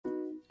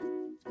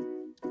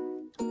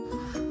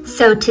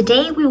So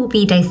today we will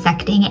be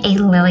dissecting a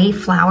lily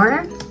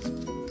flower,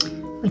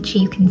 which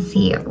you can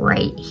see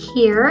right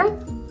here.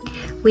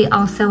 We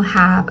also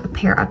have a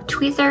pair of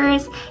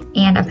tweezers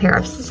and a pair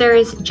of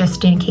scissors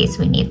just in case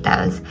we need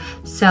those.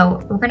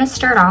 So we're gonna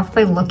start off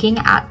by looking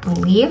at the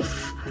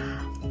leaf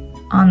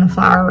on the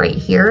flower right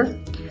here,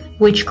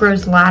 which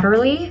grows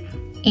laterally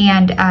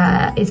and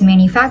is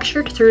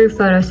manufactured through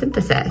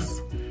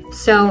photosynthesis.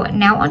 So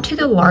now onto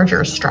the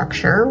larger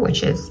structure,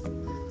 which is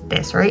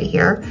this right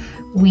here.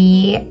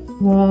 We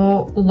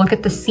will look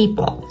at the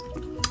sepal.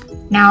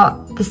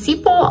 Now, the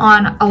sepal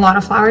on a lot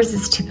of flowers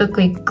is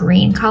typically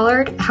green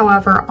colored.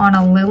 However, on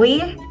a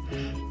lily,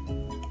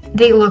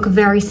 they look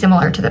very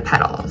similar to the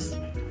petals.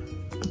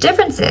 The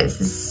difference is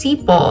the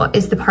sepal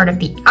is the part of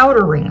the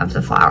outer ring of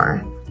the flower,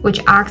 which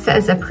acts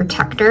as a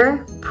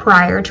protector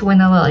prior to when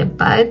the lily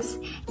buds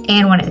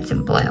and when it's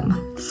in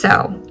bloom.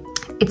 So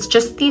it's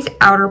just these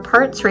outer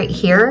parts right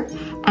here,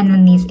 and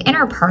then these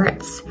inner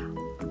parts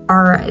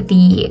are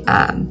the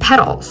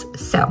petals.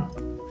 So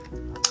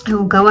I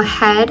will go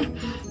ahead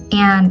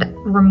and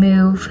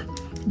remove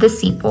the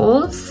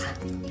sepals.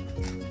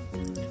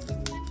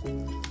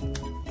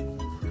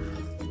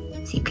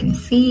 So you can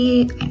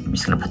see, I'm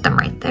just gonna put them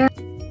right there.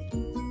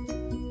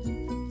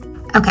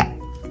 Okay,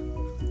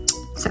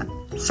 so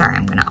sorry,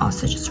 I'm gonna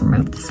also just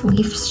remove this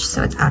leaf just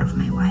so it's out of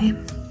my way.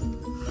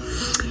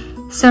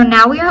 So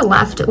now we are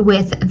left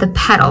with the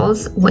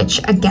petals, which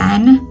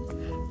again,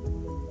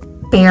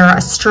 bear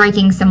a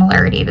striking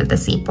similarity to the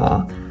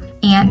sepal.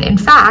 And in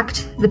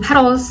fact, the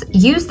petals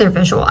use their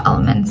visual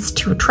elements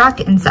to attract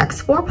insects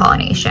for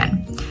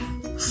pollination.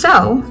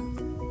 So,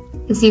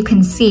 as you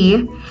can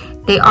see,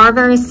 they are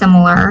very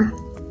similar.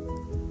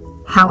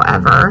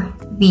 However,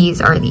 these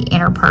are the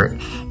inner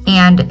part,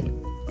 and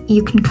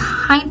you can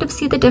kind of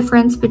see the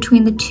difference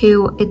between the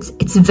two.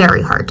 It's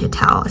very hard to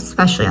tell,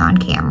 especially on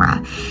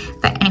camera.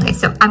 But anyway,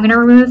 so I'm gonna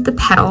remove the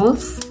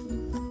petals.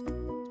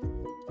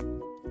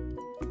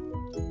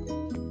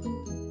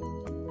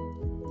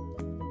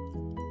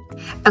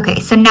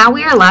 Okay, so now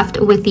we are left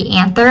with the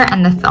anther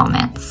and the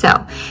filament. So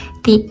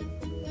the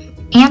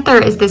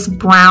anther is this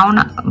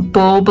brown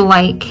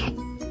bulb-like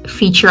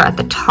feature at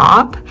the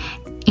top,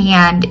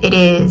 and it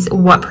is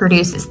what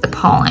produces the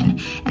pollen.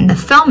 And the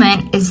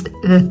filament is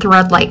the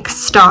thread-like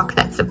stalk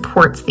that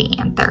supports the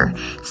anther.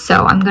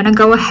 So I'm gonna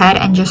go ahead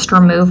and just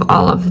remove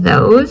all of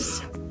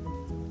those.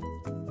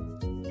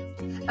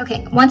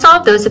 Okay, once all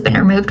of those have been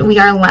removed, we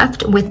are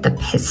left with the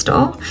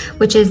pistil,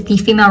 which is the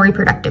female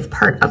reproductive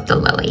part of the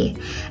lily.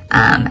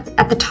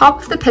 At the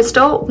top of the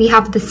pistil, we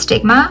have the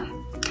stigma,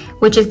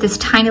 which is this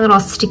tiny little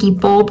sticky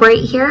bulb right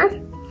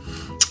here.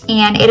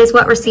 And it is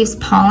what receives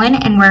pollen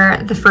and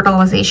where the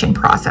fertilization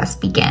process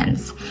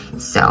begins.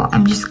 So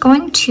I'm just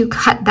going to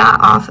cut that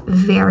off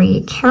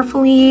very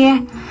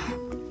carefully.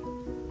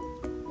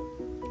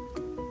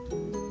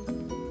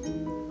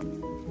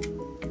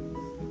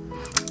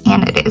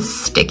 And it is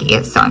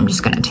sticky, so I'm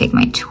just gonna take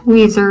my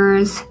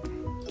tweezers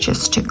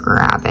just to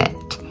grab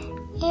it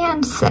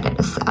and set it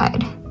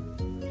aside.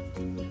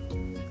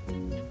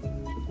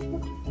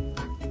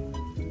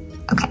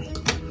 Okay.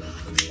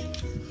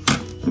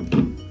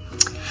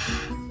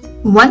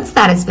 Once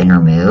that has been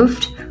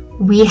removed,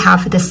 we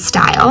have the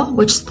style,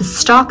 which is the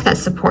stalk that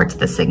supports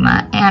the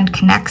stigma and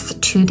connects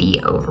to the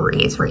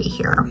ovaries right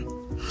here.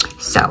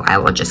 So I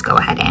will just go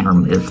ahead and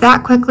remove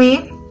that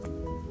quickly.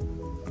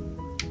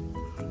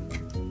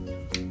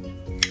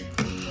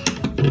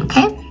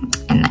 Okay,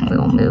 and then we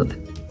will move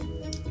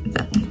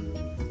the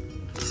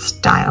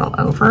style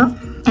over.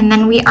 And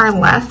then we are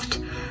left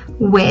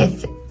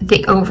with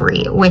the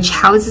ovary, which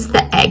houses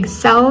the egg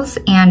cells,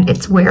 and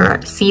it's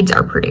where seeds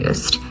are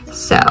produced.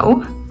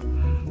 So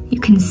you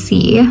can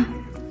see, and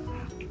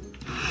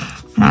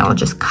I will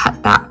just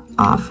cut that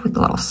off with the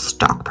little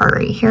stalk part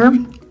right here.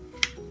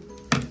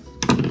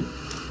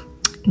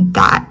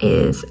 That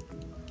is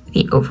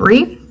the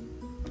ovary.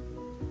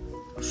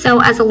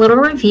 So as a little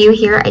review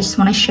here, I just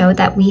want to show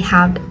that we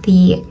have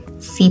the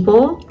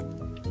sepal,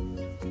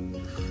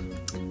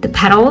 the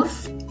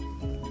petals,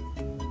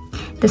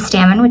 the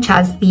stamen, which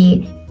has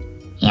the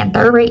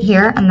anther right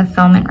here and the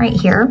filament right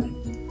here,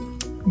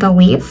 the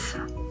leaf,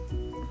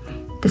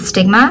 the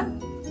stigma,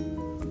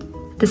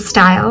 the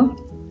style,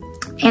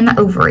 and the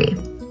ovary.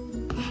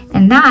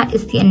 And that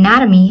is the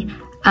anatomy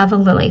of a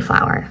lily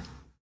flower.